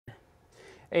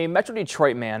A Metro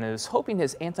Detroit man is hoping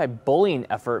his anti-bullying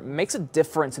effort makes a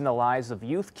difference in the lives of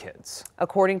youth kids.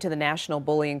 According to the National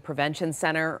Bullying Prevention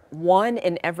Center, 1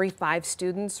 in every 5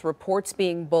 students reports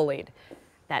being bullied.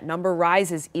 That number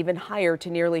rises even higher to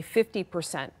nearly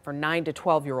 50% for 9 to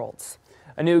 12-year-olds.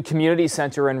 A new community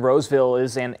center in Roseville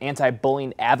is an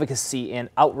anti-bullying advocacy and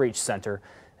outreach center.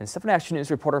 And 7 Action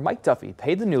News reporter Mike Duffy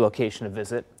paid the new location a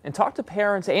visit and talked to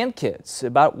parents and kids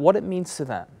about what it means to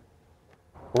them.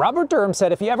 Robert Durham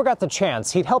said if he ever got the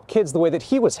chance, he'd help kids the way that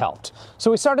he was helped.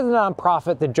 So he started the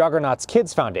nonprofit, the Juggernauts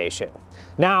Kids Foundation.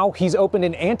 Now he's opened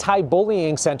an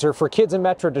anti-bullying center for kids in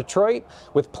Metro Detroit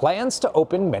with plans to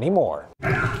open many more.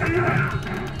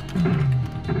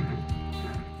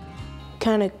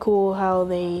 Kind of cool how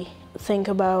they think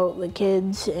about the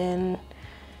kids and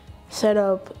set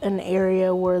up an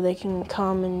area where they can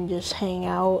come and just hang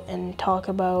out and talk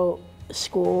about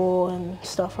school and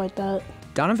stuff like that.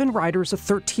 Donovan Ryder is a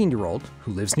 13-year-old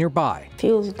who lives nearby.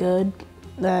 Feels good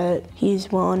that he's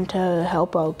willing to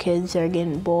help out kids that are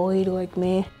getting bullied like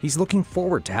me. He's looking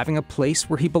forward to having a place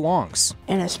where he belongs.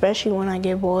 And especially when I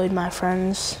get bullied, my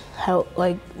friends help,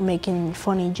 like making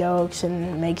funny jokes,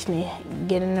 and makes me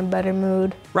get in a better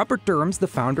mood. Robert Durham's the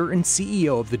founder and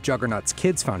CEO of the Juggernauts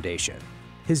Kids Foundation.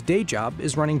 His day job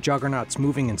is running Juggernauts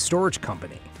Moving and Storage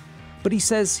Company. But he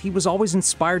says he was always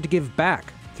inspired to give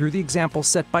back through the example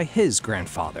set by his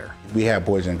grandfather. We have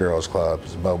Boys and Girls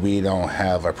Clubs, but we don't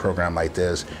have a program like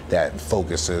this that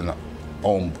focuses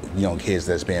on kids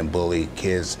that's being bullied,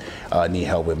 kids need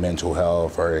help with mental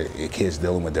health, or kids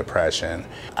dealing with depression.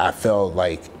 I felt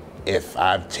like if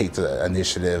I take the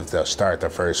initiative to start the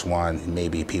first one,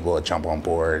 maybe people will jump on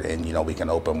board and we can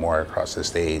open more across the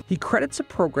state. He credits a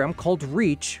program called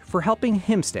REACH for helping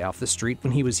him stay off the street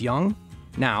when he was young.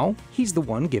 Now he's the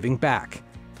one giving back.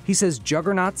 He says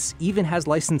Juggernauts even has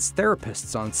licensed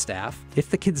therapists on staff if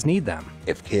the kids need them.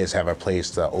 If kids have a place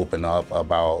to open up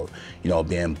about,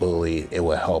 being bullied, it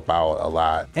will help out a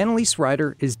lot. Annalise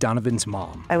Ryder is Donovan's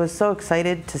mom. I was so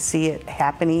excited to see it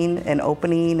happening and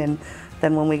opening, and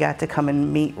then when we got to come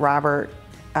and meet Robert,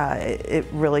 it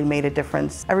really made a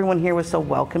difference. Everyone here was so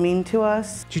welcoming to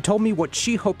us. She told me what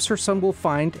she hopes her son will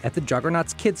find at the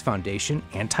Juggernauts Kids Foundation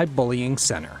Anti-Bullying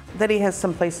Center. That he has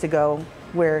some place to go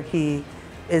where he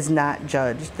is not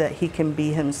judged, that he can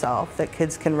be himself, that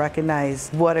kids can recognize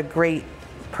what a great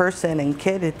person and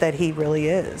kid that he really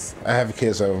is. I have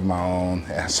kids of my own,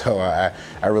 and so I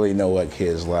really know what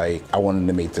kids like. I wanted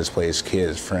to make this place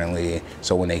kids friendly,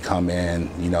 so when they come in,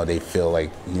 they feel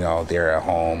like, they're at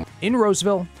home. In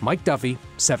Roseville, Mike Duffy,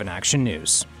 7 Action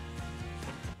News.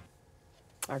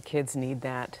 Our kids need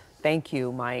that. Thank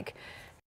you, Mike.